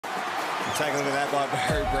Take a look at that by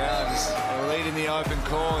Barry Brown, just leading the open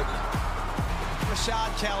court.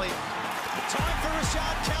 Rashard Kelly. Time for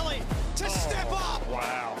Rashard Kelly to step up.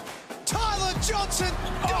 Wow. Tyler Johnson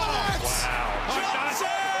got it. Wow. Johnson!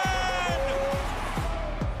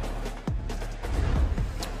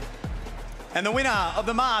 And the winner of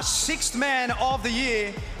the Marsh Sixth Man of the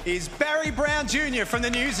Year is Barry Brown Jr. from the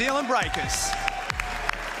New Zealand Breakers.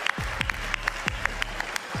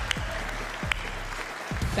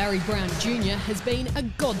 Barry Brown Jr. has been a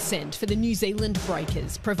godsend for the New Zealand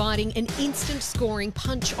Breakers, providing an instant scoring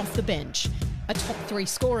punch off the bench. A top 3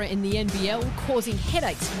 scorer in the NBL, causing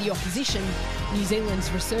headaches for the opposition, New Zealand's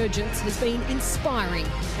resurgence has been inspiring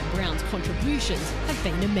and Brown's contributions have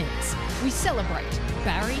been immense. We celebrate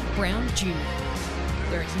Barry Brown Jr.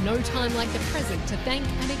 There is no time like the present to thank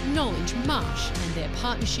and acknowledge Marsh and their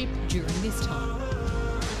partnership during this time.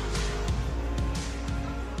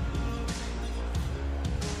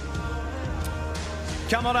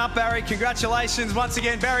 Come on up, Barry. Congratulations once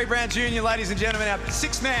again, Barry Brown Jr., ladies and gentlemen, our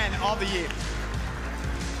Sixth Man of the Year.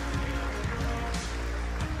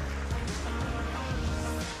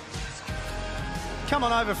 Come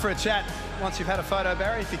on over for a chat once you've had a photo,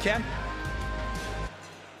 Barry, if you can.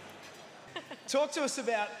 Talk to us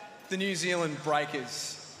about the New Zealand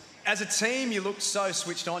Breakers. As a team, you look so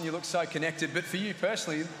switched on, you look so connected, but for you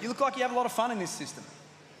personally, you look like you have a lot of fun in this system.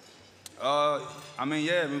 I mean,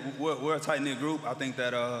 yeah, we're a tight-knit group. I think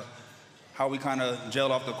that how we kind of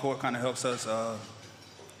gel off the court kind of helps us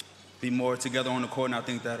be more together on the court, and I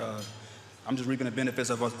think that I'm just reaping the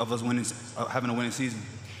benefits of us winning, having a winning season.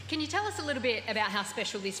 Can you tell us a little bit about how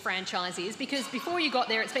special this franchise is? Because before you got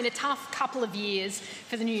there, it's been a tough couple of years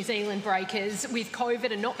for the New Zealand Breakers with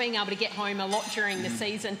COVID and not being able to get home a lot during the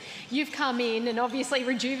season. You've come in and obviously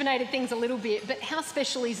rejuvenated things a little bit, but how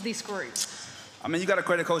special is this group? I mean, you got to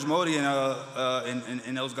credit Coach Modi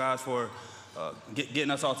and those guys for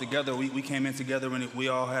getting us all together. We came in together and we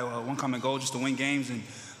all had one common goal, just to win games,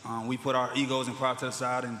 and we put our egos and pride to the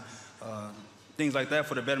side and things like that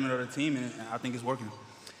for the betterment of the team, and I think it's working.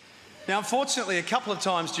 Now, unfortunately, a couple of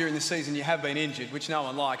times during the season you have been injured, which no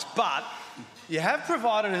one likes, but you have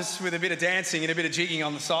provided us with a bit of dancing and a bit of jigging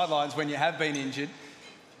on the sidelines when you have been injured.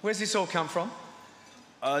 Where's this all come from?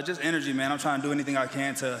 Just energy, man. I'm trying to do anything I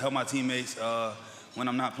can to help my teammates when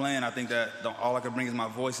I'm not playing. I think that all I can bring is my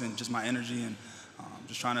voice and just my energy, and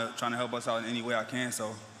just trying to help us out in any way I can.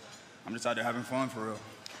 So I'm just out there having fun for real.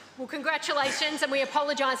 Well, congratulations, and we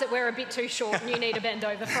apologise that we're a bit too short and you need to bend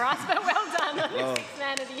over for us, but well done on the Sixth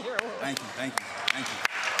Man of the Year award. Thank you, thank you, thank you.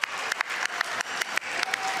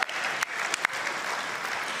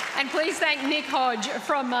 And please thank Nick Hodge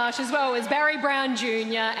from Marsh, as well as Barry Brown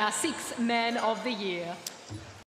Jr., our Sixth Man of the Year.